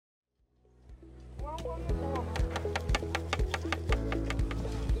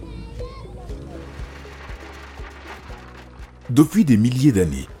Depuis des milliers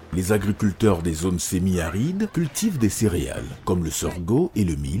d'années, les agriculteurs des zones semi-arides cultivent des céréales, comme le sorgho et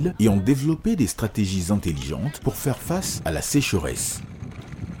le mil, et ont développé des stratégies intelligentes pour faire face à la sécheresse.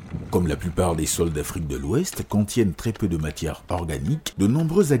 Comme la plupart des sols d'Afrique de l'Ouest contiennent très peu de matière organique, de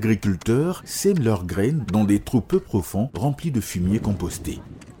nombreux agriculteurs sèment leurs graines dans des trous peu profonds remplis de fumier composté.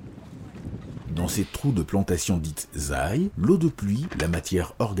 Dans ces trous de plantation dites zaï, l'eau de pluie, la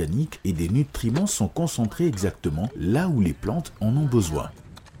matière organique et des nutriments sont concentrés exactement là où les plantes en ont besoin.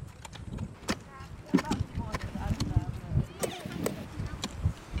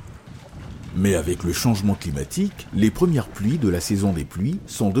 Mais avec le changement climatique, les premières pluies de la saison des pluies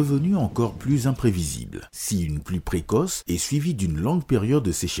sont devenues encore plus imprévisibles. Si une pluie précoce est suivie d'une longue période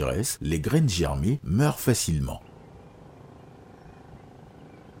de sécheresse, les graines germées meurent facilement.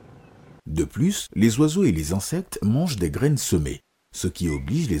 De plus, les oiseaux et les insectes mangent des graines semées, ce qui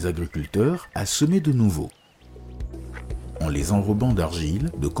oblige les agriculteurs à semer de nouveau. En les enrobant d'argile,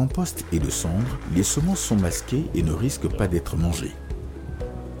 de compost et de cendres, les semences sont masquées et ne risquent pas d'être mangées.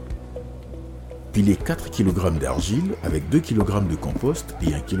 Pilez 4 kg d'argile avec 2 kg de compost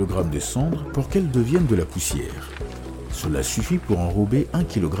et 1 kg de cendre pour qu'elles deviennent de la poussière. Cela suffit pour enrober 1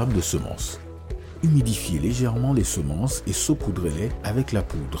 kg de semences. Humidifiez légèrement les semences et saupoudrez-les avec la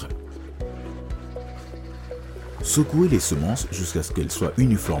poudre. Secouez les semences jusqu'à ce qu'elles soient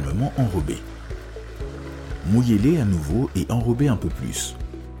uniformément enrobées. Mouillez-les à nouveau et enrobez un peu plus.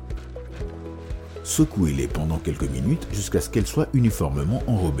 Secouez-les pendant quelques minutes jusqu'à ce qu'elles soient uniformément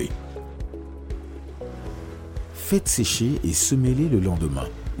enrobées. Faites sécher et semez-les le lendemain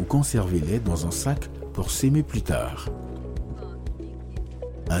ou conservez-les dans un sac pour s'aimer plus tard.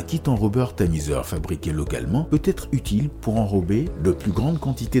 Un kit enrobeur tamiseur fabriqué localement peut être utile pour enrober de plus grandes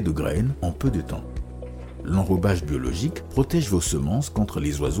quantités de graines en peu de temps. L'enrobage biologique protège vos semences contre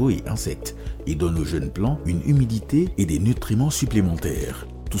les oiseaux et insectes et donne aux jeunes plants une humidité et des nutriments supplémentaires,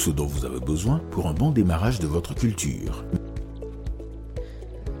 tout ce dont vous avez besoin pour un bon démarrage de votre culture.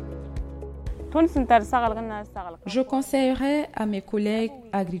 Je conseillerais à mes collègues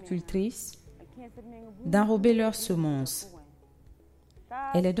agricultrices d'enrober leurs semences.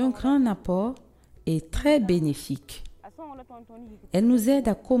 Elle est d'un grand apport et très bénéfique. Elle nous aide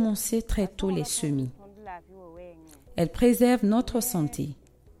à commencer très tôt les semis. Elle préserve notre santé.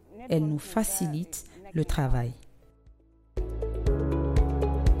 Elle nous facilite le travail.